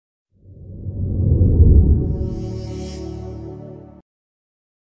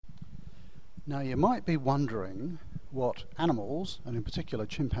Now, you might be wondering what animals, and in particular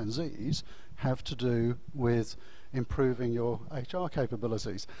chimpanzees, have to do with improving your HR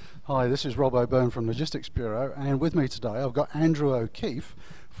capabilities. Hi, this is Rob O'Byrne from Logistics Bureau, and with me today I've got Andrew O'Keefe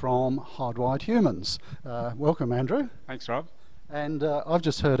from Hardwired Humans. Welcome, Andrew. Thanks, Rob. And I've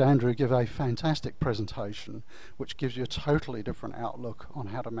just heard Andrew give a fantastic presentation which gives you a totally different outlook on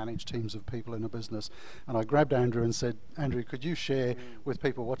how to manage teams of people in a business. And I grabbed Andrew and said, Andrew, could you share with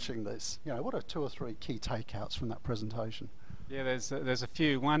people watching this, you know, what are 2 or 3 key takeouts from that presentation? Yeah, there's a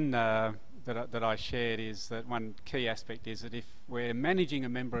few. One that I shared is that one key aspect is that if we're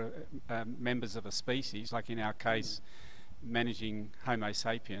managing members of a species, like in our case, managing Homo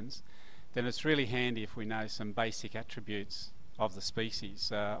sapiens, then it's really handy if we know some basic attributes of the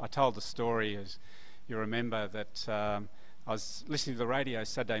species. I told the story, as you remember, that I was listening to the radio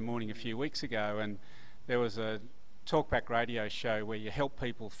Saturday morning a few weeks ago, and there was a talkback radio show where you help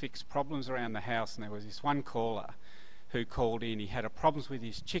people fix problems around the house, and there was this one caller who called in. He had problems with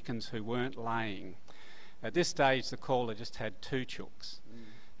his chickens who weren't laying. At this stage the caller just had 2 chooks,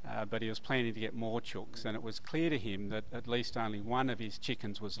 but he was planning to get more chooks, and it was clear to him that at least only one of his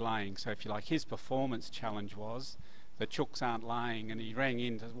chickens was laying. So if you like, his performance challenge was the chooks aren't laying, and he rang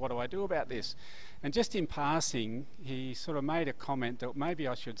in to, what do I do about this? And just in passing, he sort of made a comment that maybe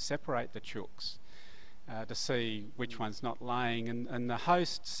I should separate the chooks to see which one's not laying, and the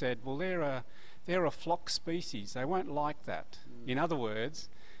host said, well, they're a flock species, they won't like that. In other words,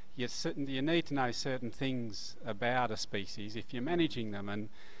 you need to know certain things about a species if you're managing them. And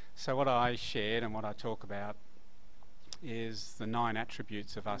so what I shared and what I talk about is the 9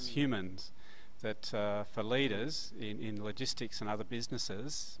 attributes of us humans that for leaders in logistics and other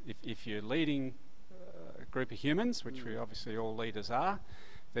businesses, if you're leading a group of humans, which we obviously all leaders are,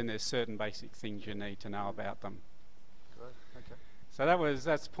 then there's certain basic things you need to know about them. Great. Okay. So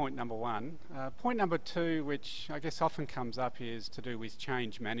that's point number 1. Point number 2, which I guess often comes up, is to do with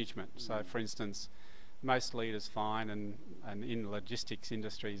change management. So for instance, most leaders find, and in the logistics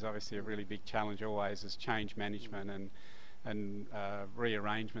industry is obviously a really big challenge always, is change management and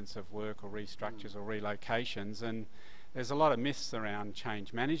rearrangements of work or restructures or relocations. And there's a lot of myths around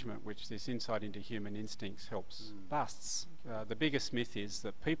change management, which this insight into human instincts helps busts. The biggest myth is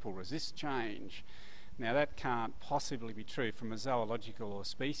that people resist change. Now that can't possibly be true from a zoological or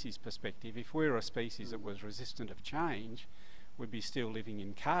species perspective. If we were a species that was resistant of change, we'd be still living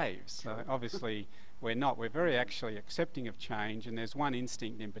in caves. So obviously we're not. We're very actually accepting of change, and there's one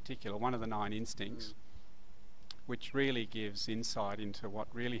instinct in particular, one of the 9 instincts, which really gives insight into what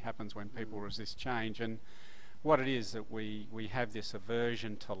really happens when people resist change. And what it is that we have this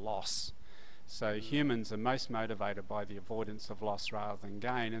aversion to loss. So humans are most motivated by the avoidance of loss rather than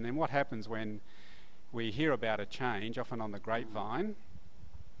gain. And then what happens when we hear about a change, often on the grapevine,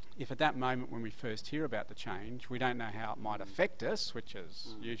 if at that moment when we first hear about the change we don't know how it might affect us, which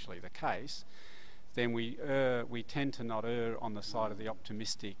is usually the case, then we tend to not err on the side of the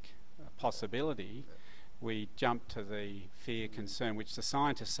optimistic possibility. We jump to the fear, concern, which the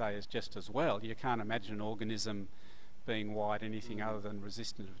scientists say is just as well. You can't imagine an organism being wired anything other than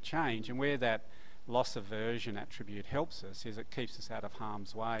resistant of change. And where that loss aversion attribute helps us is it keeps us out of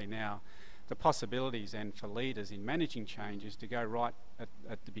harm's way. Now, the possibilities and for leaders in managing change is to go right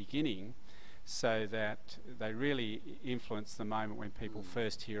at the beginning, so that they really influence the moment when people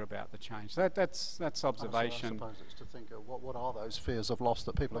first hear about the change. So that's observation. So I suppose it's to think of what are those fears of loss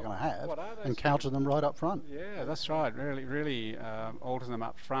that people are going to have, and counter them right up front. Yeah, that's right. Really alter them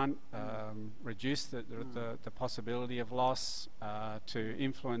up front, reduce the possibility of loss, to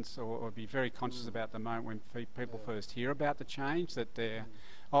influence or be very conscious about the moment when people first hear about the change, that they're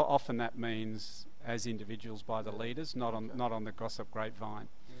often that means as individuals by the leaders, not on the gossip grapevine.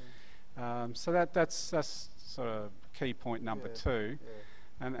 So that's sort of key point number 2.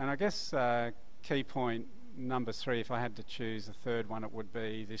 And I guess key point number 3, if I had to choose a third one, it would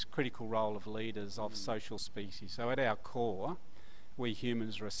be this critical role of leaders of social species. So at our core, we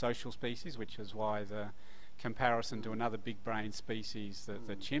humans are a social species, which is why the comparison to another big brain species,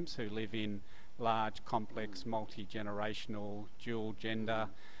 the chimps, who live in large, complex, multi-generational, dual gender,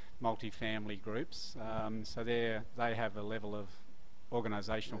 multi-family groups. So they have a level of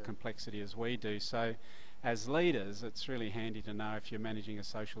organisational complexity as we do. So as leaders, it's really handy to know, if you're managing a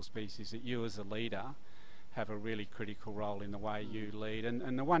social species, that you as a leader have a really critical role in the way you lead.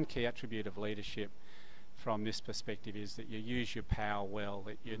 And the one key attribute of leadership from this perspective is that you use your power well,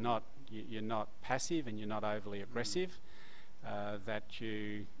 that you're not passive and you're not overly aggressive, that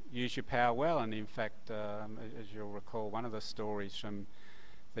you use your power well. And in fact, as you'll recall, one of the stories from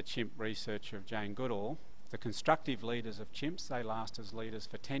the chimp researcher of Jane Goodall The constructive leaders of chimps, they last as leaders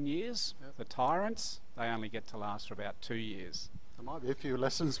for 10 years. Yep. The tyrants, they only get to last for about 2 years. There might be a few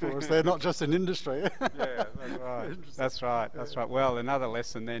lessons for us there, not just in industry. Yeah, that's right. That's right. That's right. Well, another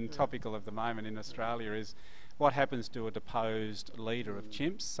lesson then, topical of the moment in Australia, is what happens to a deposed leader of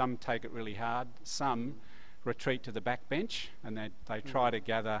chimps. Some take it really hard. Some retreat to the back bench, and they try to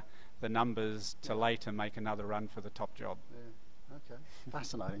gather the numbers to later make another run for the top job. Okay,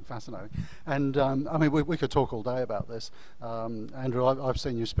 fascinating, fascinating. And I mean, we could talk all day about this. Andrew, I've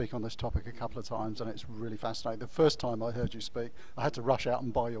seen you speak on this topic a couple of times, and it's really fascinating. The first time I heard you speak, I had to rush out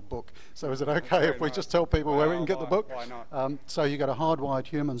and buy your book. So is it okay if we just tell people where we can get the book? Why not? So you go to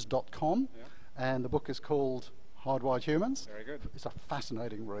hardwiredhumans.com, and the book is called Hardwired Humans. Very good. It's a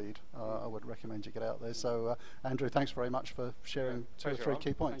fascinating read. I would recommend you get out there. So, Andrew, thanks very much for sharing two or three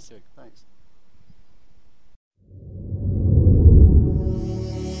key points. Thank you. Thanks.